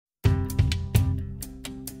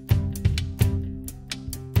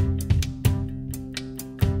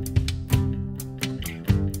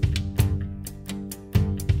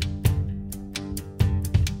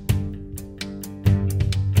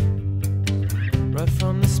Right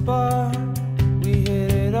from the spark, we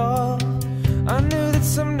hit it off. I knew that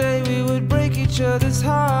someday we would break each other's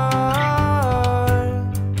heart.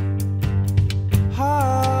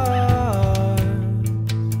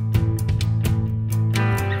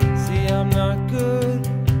 See, I'm not good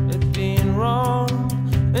at being wrong,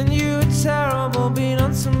 and you are terrible being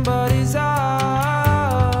on somebody's arm.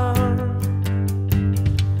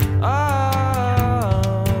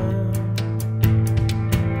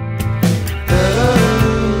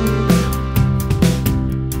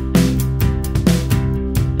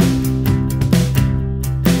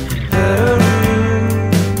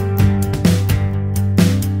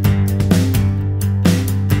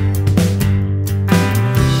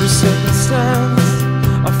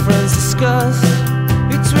 Our friends discuss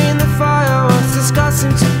between the fireworks,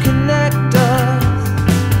 discussing to connect us,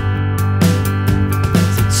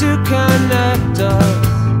 to connect us.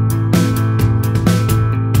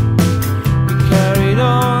 We carried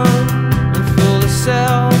on and fooled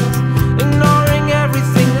ourselves, ignoring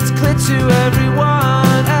everything that's clear to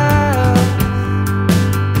everyone else.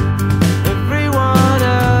 Everyone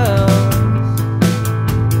else.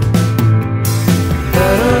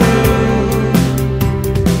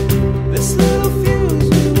 This little fuse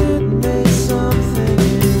we lit made something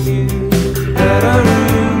in you.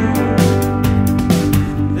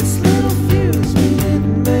 This little fuse we lit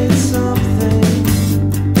made something.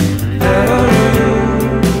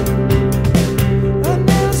 I've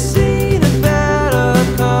never seen a better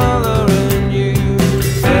color in you.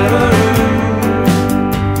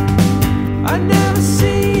 I've never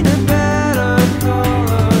seen a better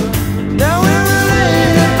color. Now we're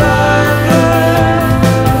related by blood,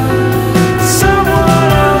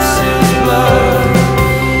 someone else's blood.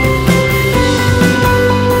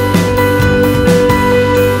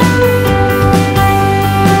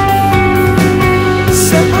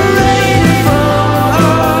 Separated from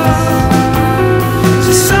us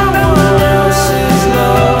to someone else's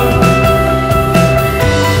love.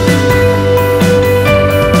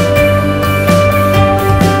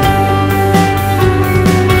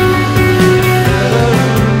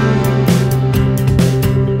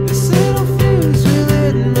 This little fuse we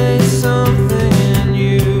lit made something in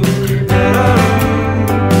you.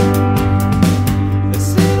 This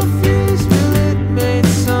little fuse we lit made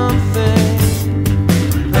something.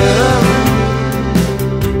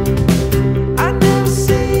 I've never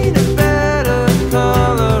seen a better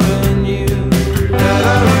color in you.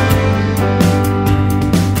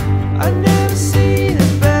 I've never seen a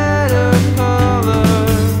better color.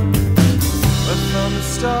 Right from the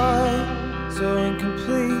start, so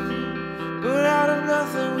incomplete, but out of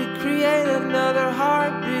nothing we create another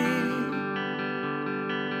heartbeat.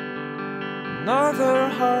 Another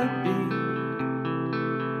heartbeat.